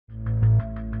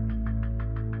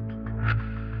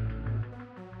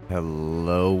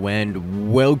Hello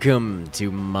and welcome to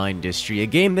Mindustry, a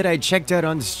game that I checked out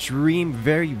on stream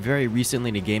very recently,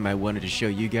 and a game I wanted to show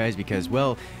you guys because,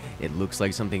 well, it looks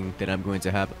like something that I'm going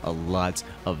to have a lot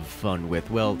of fun with.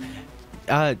 Well,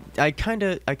 I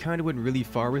kinda went really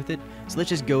far with it, so let's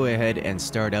just go ahead and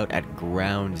start out at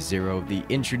Ground Zero, the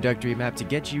introductory map, to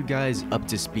get you guys up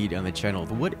to speed on the channel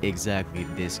of what exactly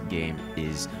this game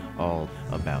is all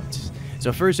about.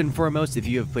 So first and foremost, if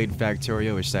you have played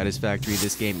Factorio or Satisfactory,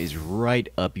 this game is right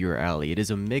up your alley. It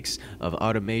is a mix of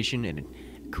automation and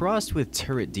crossed with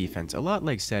turret defense, a lot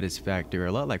like Satisfactory, or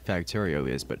a lot like Factorio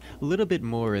is, but a little bit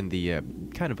more in the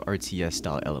kind of RTS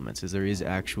style elements, as there is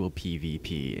actual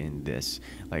PvP in this,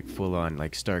 like full-on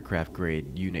like StarCraft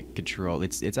grade unit control.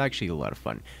 It's actually a lot of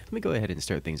fun. Let me go ahead and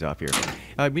start things off here.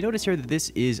 We notice here that this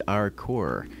is our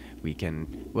core. We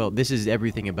can, well, this is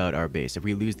everything about our base. If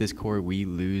we lose this core, we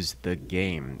lose the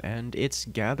game. And it's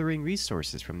gathering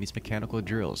resources from these mechanical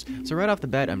drills. So right off the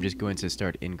bat, I'm just going to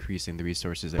start increasing the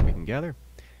resources that we can gather.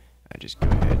 I just go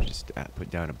ahead and just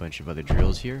put down a bunch of other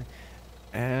drills here.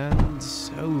 And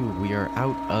so we are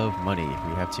out of money.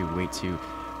 We have to wait to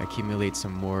accumulate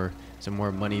some more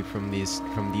money from these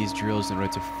drills in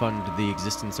order to fund the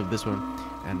existence of this one.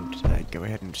 And I go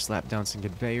ahead and slap down some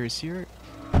conveyors here,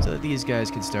 so that these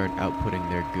guys can start outputting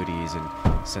their goodies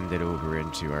and send it over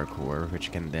into our core,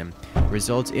 which can then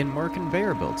result in more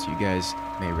conveyor belts. You guys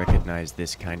may recognize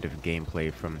this kind of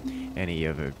gameplay from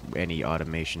any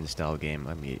automation style game.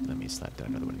 Let me slap down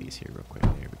another one of these here real quick.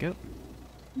 There we go.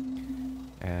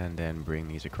 And then bring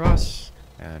these across,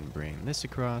 and bring this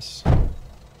across.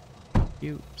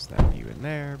 You slap you in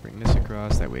there, bring this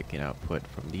across. That way we can output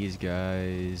from these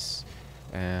guys.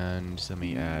 And let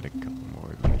me add a couple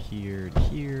more of you here and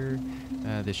here.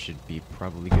 This should be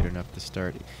probably good enough to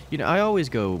start. You know, I always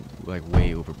go like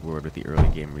way overboard with the early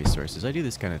game resources. I do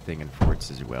this kind of thing in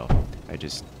forts as well.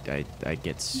 I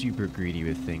get super greedy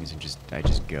with things and I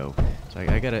just go. So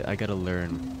I gotta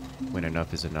learn when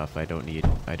enough is enough. I don't need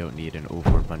an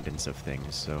overabundance of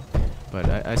things. So, but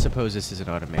I suppose this is an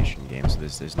automation game, so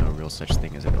there's no real such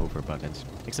thing as an overabundance.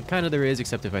 Except kind of there is,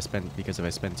 except if I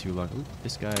spend too long. Ooh,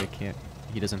 this guy can't.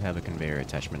 He doesn't have a conveyor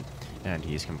attachment, and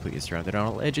he's completely surrounded on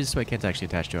all edges, so I can't actually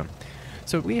attach to him.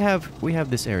 So we have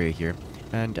this area here,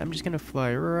 and I'm just gonna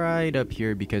fly right up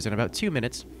here because in about 2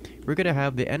 minutes we're gonna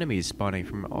have the enemies spawning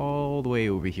from all the way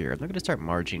over here. I'm gonna start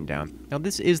marching down. Now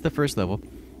this is the first level,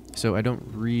 so I don't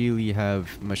really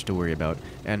have much to worry about.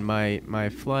 And my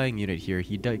flying unit here,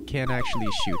 he can actually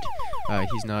shoot.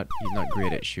 He's not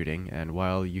great at shooting, and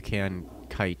while you can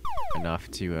kite enough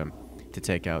to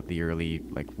take out the early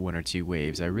like 1 or 2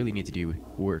 waves, I really need to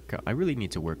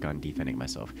work on defending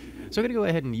myself. So I'm gonna go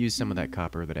ahead and use some of that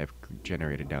copper that I've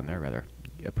generated down there, rather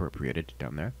appropriated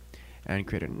down there, and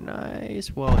create a nice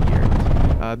wall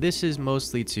here. This is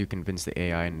mostly to convince the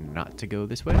AI not to go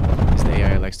this way, because the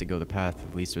AI likes to go the path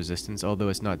of least resistance, although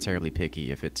it's not terribly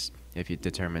picky. If it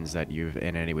determines that you've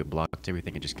in any way blocked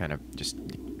everything, it just kind of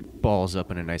balls up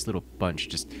in a nice little bunch,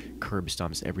 just curb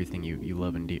stomps everything you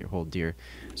love and hold dear.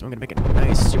 So I'm gonna make a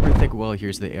nice super thick wall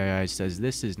here so the AI says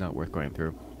this is not worth going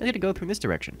through. I'm gonna go through this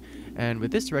direction, and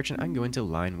with this direction I'm going to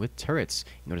line with turrets.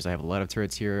 Notice I have a lot of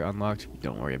turrets here unlocked.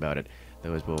 Don't worry about it.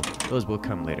 Those will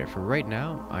come later. For right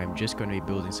now, I'm just going to be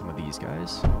building some of these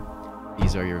guys.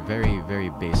 These are your very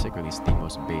basic, or at least the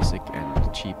most basic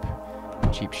and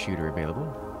cheap shooter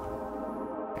available.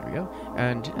 There we go.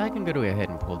 And I can go ahead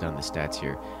and pull down the stats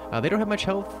here. They don't have much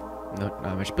health, not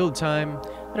much build time.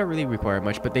 They don't really require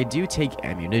much, but they do take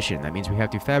ammunition. That means we have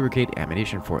to fabricate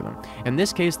ammunition for them. In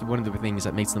this case, one of the things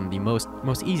that makes them the most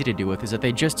easy to deal with is that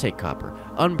they just take copper,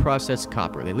 unprocessed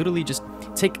copper. They literally just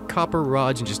take copper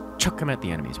rods and just chuck them at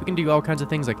the enemies. We can do all kinds of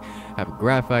things like have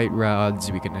graphite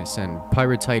rods. We can send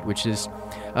pyrite, which is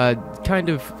kind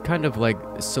of like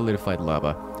solidified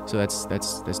lava. So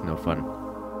that's no fun.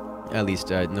 At least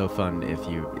no fun if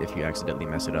you accidentally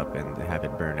mess it up and have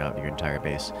it burn out your entire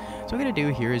base. So what I'm going to do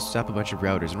here is stop a bunch of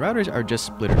routers. And routers are just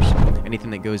splitters.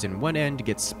 Anything that goes in one end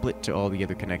gets split to all the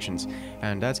other connections.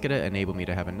 And that's going to enable me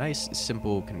to have a nice,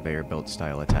 simple conveyor belt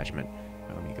style attachment.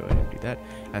 Let me go ahead and do that.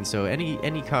 And so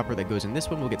any copper that goes in this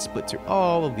one will get split through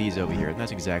all of these over here. And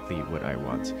that's exactly what I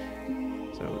want.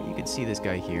 So you can see this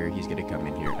guy here. He's going to come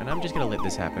in here. And I'm just going to let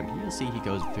this happen. You'll see he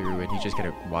goes through and he's just going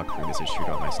to walk through this and shoot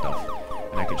all my stuff.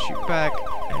 And I can shoot back,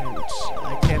 and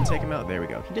I can take him out. There we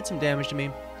go. He did some damage to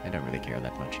me. I don't really care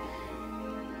that much.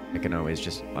 I can always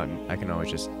just,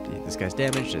 this guy's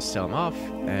damaged, just sell him off,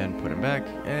 and put him back,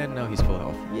 and now he's full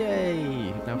health.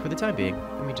 Yay! Now for the time being,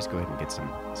 let me just go ahead and get some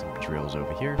drills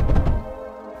over here.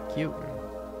 Cute.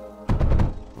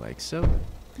 Like so.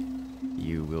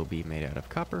 You will be made out of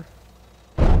copper.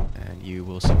 And you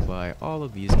will supply all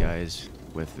of these guys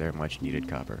with their much needed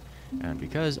copper. And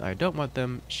because I don't want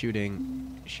them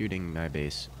shooting my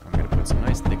base, I'm going to put some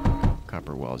nice thick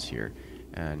copper walls here.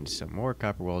 And some more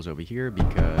copper walls over here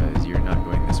because you're not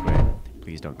going this way.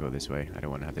 Please don't go this way. I don't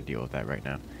want to have to deal with that right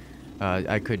now.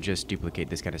 I could just duplicate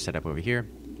this kind of setup over here.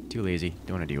 Too lazy.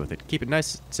 Don't want to deal with it. Keep it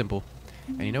nice, simple.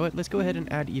 And you know what? Let's go ahead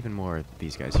and add even more of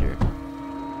these guys here.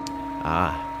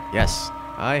 Ah, yes.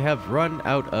 I have run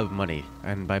out of money.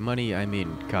 And by money, I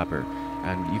mean copper.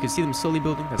 And you can see them slowly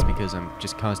building. That's because I'm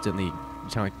just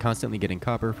constantly getting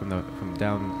copper from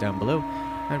down below.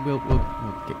 And we'll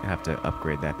have to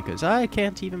upgrade that because I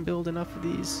can't even build enough of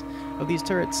these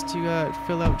turrets to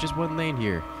fill out just one lane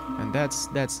here, and that's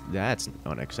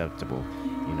unacceptable.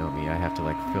 You know me, I have to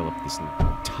like fill up this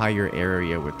entire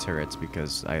area with turrets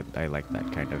because I like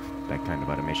that kind of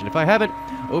automation. If I haven't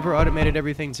over automated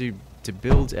everything to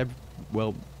build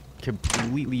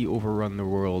completely overrun the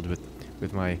world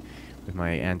with my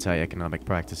anti-economic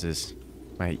practices,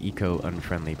 my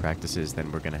eco-unfriendly practices, then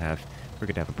we're gonna have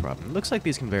a problem. It looks like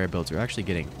these conveyor belts are actually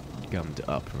getting gummed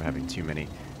up from having too many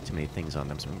things on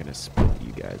them, so I'm gonna split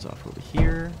you guys off over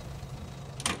here.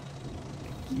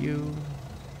 Thank you.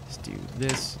 Let's do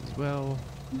this as well.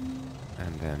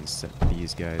 And then set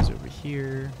these guys over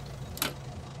here.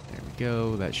 There we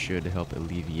go. That should help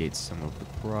alleviate some of the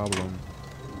problem.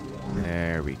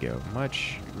 There we go.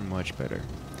 Much better.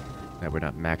 Now we're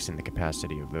not maxing the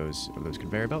capacity of those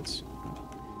conveyor belts.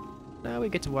 Now we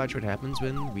get to watch what happens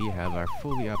when we have our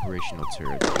fully operational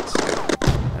turret.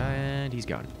 And he's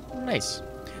gone. Nice.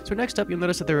 So next up, you'll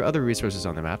notice that there are other resources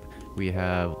on the map. We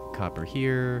have copper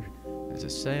here. There's a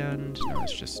sand. No,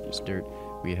 it's just dirt.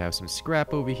 We have some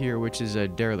scrap over here, which is a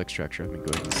derelict structure. Let me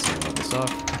go ahead and sand all this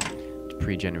off.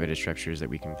 Pre-generated structures that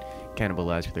we can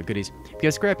cannibalize with our goodies. We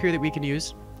have scrap here that we can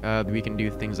use. We can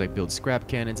do things like build scrap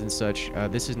cannons and such.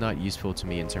 This is not useful to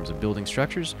me in terms of building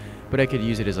structures, but I could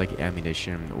use it as like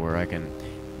ammunition, or I can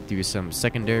do some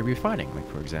secondary refining. Like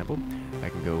for example, I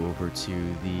can go over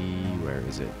to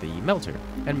the melter,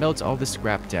 and melt all the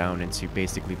scrap down into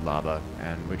basically lava,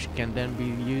 and which can then be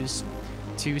used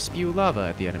to spew lava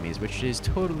at the enemies, which is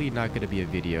totally not going to be a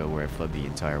video where I flood the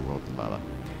entire world with lava.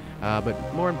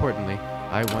 But more importantly,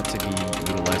 I want to be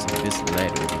utilizing this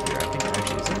lead over here. I think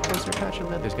actually, is there a closer patch of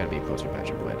lead? There's got to be a closer patch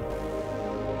of lead.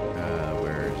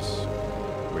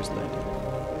 Where's lead?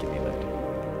 Give me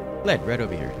lead. Lead, right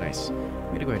over here. Nice. I'm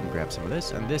going to go ahead and grab some of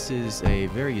this. And this is a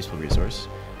very useful resource.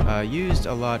 Used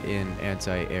a lot in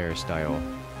anti-air style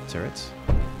turrets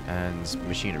and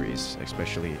machineries,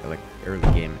 especially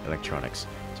early game electronics.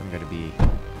 So I'm going to be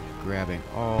grabbing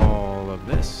all of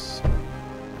this.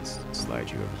 Let's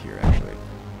slide you over here, actually.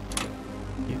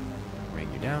 Yeah.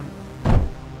 Bring you down,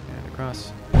 and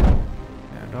across,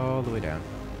 and all the way down,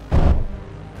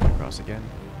 and across again,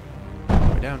 all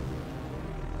the way down,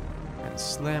 and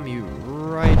slam you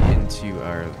right into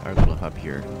our little hub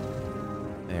here.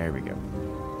 There we go.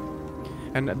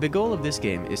 And the goal of this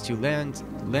game is to land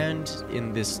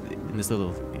in this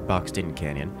little boxed-in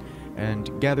canyon,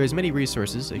 and gather as many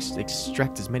resources,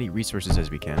 extract as many resources as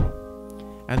we can,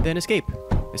 and then escape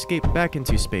back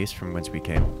into space from whence we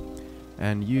came.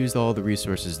 And use all the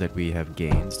resources that we have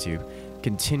gained to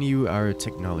continue our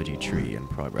technology tree and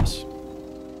progress.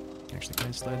 Actually, can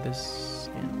I slide this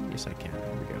in? Yes, I can.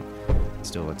 There we go.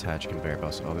 Still attach conveyor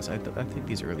belts to all this. I think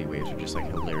these early waves are just like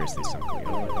hilariously simple. You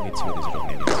know, need two of these little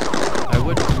minions. I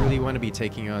wouldn't really want to be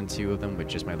taking on two of them with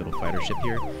just my little fighter ship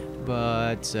here,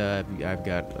 but I've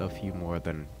got a few more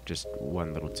than just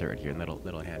one little turret here, and that'll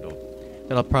handle.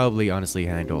 That'll probably honestly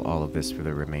handle all of this for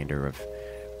the remainder of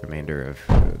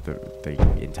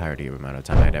the entirety of the amount of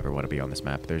time I'd ever want to be on this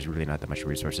map. There's really not that much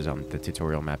resources on the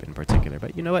tutorial map in particular,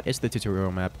 but you know what? It's the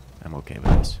tutorial map. I'm okay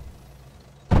with this.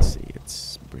 Let's see.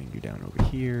 Let's bring you down over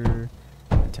here,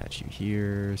 attach you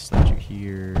here, slide you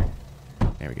here.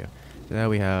 There we go. So now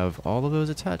we have all of those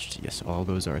attached. Yes, all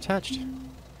those are attached.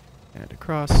 And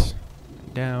across,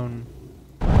 and down.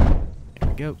 There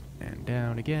we go. And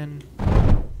down again.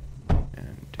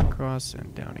 And across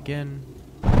and down again.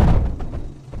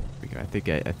 I think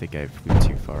I flew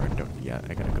too far and don't. Yeah,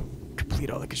 I gotta go complete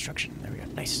all the construction. There we go.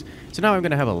 Nice. So now I'm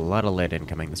gonna have a lot of lead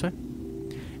incoming this way,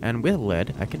 and with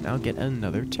lead, I can now get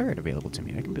another turret available to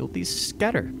me. I can build the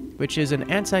scatter, which is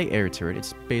an anti-air turret.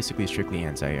 It's basically strictly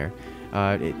anti-air.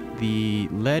 The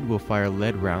lead will fire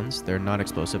lead rounds. They're not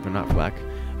explosive. They're not flak.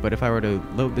 But if I were to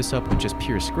load this up with just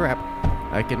pure scrap,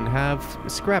 I can have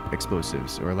scrap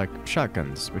explosives or like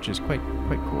shotguns, which is quite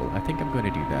cool. I think I'm going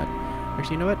to do that.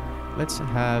 Actually, you know what? Let's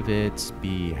have it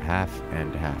be half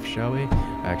and half, shall we?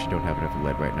 I actually don't have enough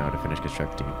lead right now to finish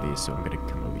constructing these, so I'm going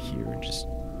to come over here and just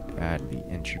add the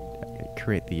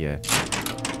create the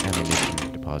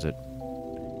ammunition deposit.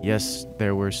 Yes,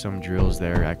 there were some drills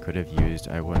there I could have used.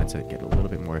 I wanted to get a little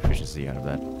bit more efficiency out of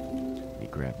that. Let me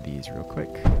grab these real quick.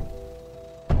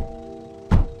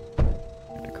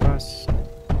 And across.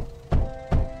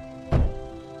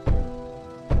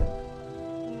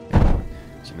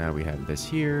 So now we have this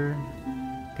here.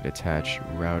 Could attach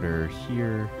router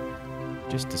here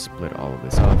just to split all of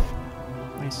this off.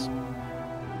 Nice.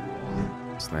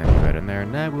 Slam it right in there.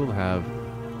 And now we'll have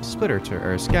scatter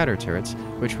turrets,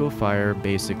 which will fire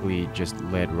basically just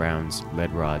lead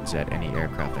rods at any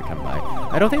aircraft that come by.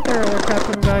 I don't think there are aircraft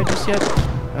coming by just yet.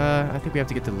 I think we have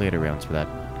to get to later rounds for that.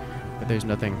 But there's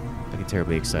nothing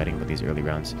terribly exciting about these early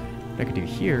rounds. What I could do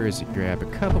here is grab a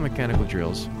couple mechanical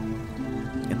drills,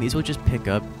 and these will just pick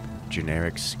up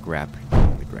generic scrap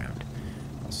on the ground.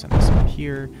 I'll send this up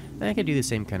here, and I can do the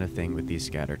same kind of thing with these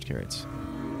scatter turrets.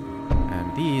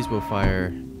 And these will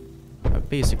fire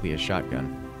basically a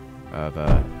shotgun of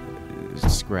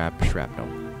scrap shrapnel.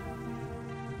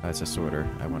 That's a sorter.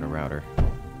 I want a router.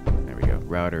 There we go.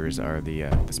 Routers are the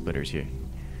splitters here.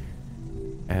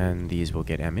 And these will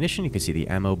get ammunition. You can see the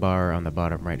ammo bar on the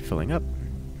bottom right filling up.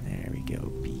 There we go.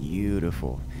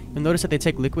 Beautiful. You'll notice that they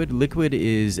take liquid. Liquid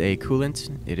is a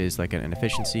coolant. It is like an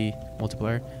efficiency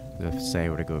multiplier. If, say I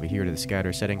were to go over here to the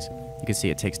scatter settings, you can see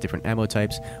it takes different ammo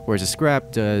types, whereas a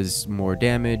scrap does more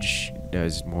damage,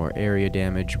 does more area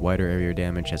damage, wider area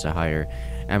damage, has a higher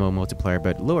ammo multiplier,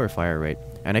 but lower fire rate.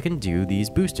 And I can do these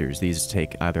boosters. These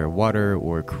take either water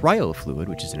or cryo fluid,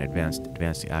 which is an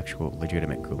advanced actual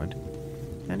legitimate coolant.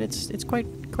 And it's quite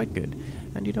good.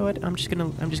 And you know what? I'm just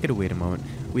gonna wait a moment.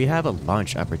 We have a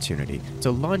launch opportunity.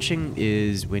 So launching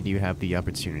is when you have the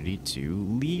opportunity to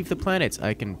leave the planet.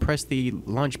 I can press the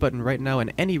launch button right now,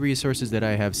 and any resources that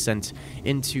I have sent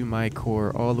into my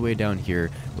core all the way down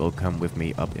here will come with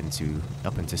me up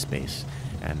into space,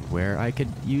 and where I could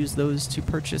use those to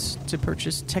purchase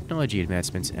technology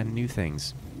advancements and new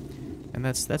things. And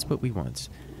that's what we want.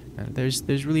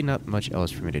 There's really not much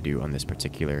else for me to do on this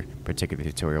particular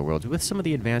tutorial world. With some of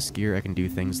the advanced gear, I can do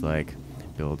things like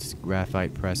build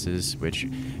graphite presses, which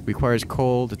requires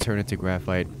coal to turn into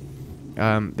graphite.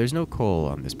 There's no coal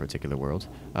on this particular world.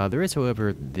 There is,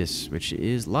 however, this, which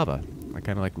is lava,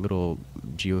 kind of like little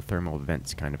geothermal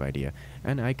vents kind of idea.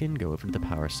 And I can go over to the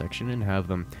power section and have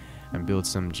them and build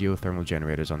some geothermal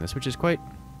generators on this, which is quite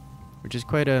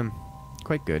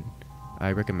good.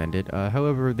 I recommend it.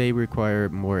 However, they require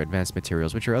more advanced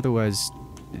materials, which are otherwise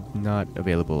not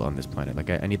available on this planet. Like,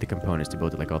 I need the components to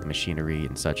build it, like all the machinery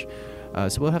and such.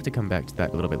 So we'll have to come back to that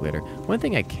a little bit later. One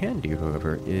thing I can do,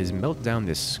 however, is melt down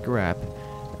this scrap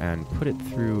and put it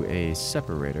through a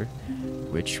separator,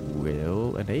 which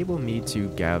will enable me to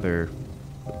gather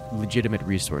legitimate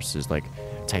resources like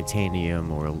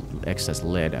titanium or excess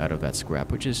lead out of that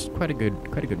scrap, which is quite a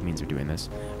good means of doing this.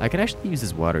 I can actually use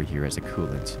this water here as a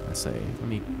coolant. Let's say,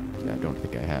 I don't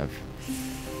think I have.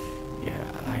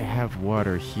 Yeah, I have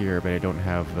water here, but I don't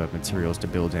have materials to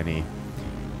build any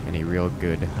real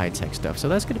good high-tech stuff. So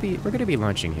we're gonna be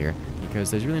launching here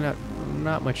because there's really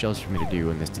not much else for me to do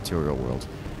in this tutorial world.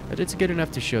 But it's good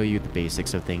enough to show you the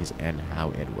basics of things and how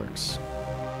it works.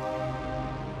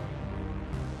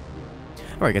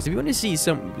 Alright guys, if you want to see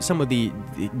some of the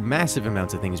massive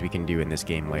amounts of things we can do in this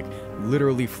game, like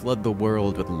literally flood the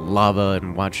world with lava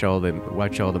and watch all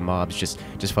the mobs just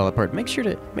fall apart, make sure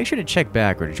to check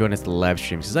back or to join us to the live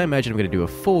streams, because I imagine I'm going to do a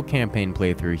full campaign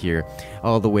playthrough here,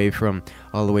 all the way from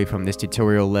this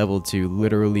tutorial level to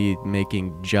literally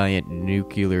making giant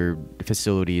nuclear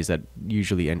facilities that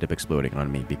usually end up exploding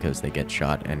on me because they get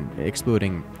shot, and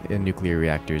exploding in nuclear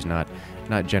reactors not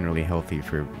generally healthy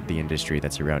for the industry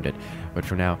that's around it. But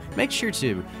for now, make sure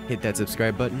to hit that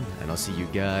subscribe button, and I'll see you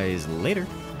guys later.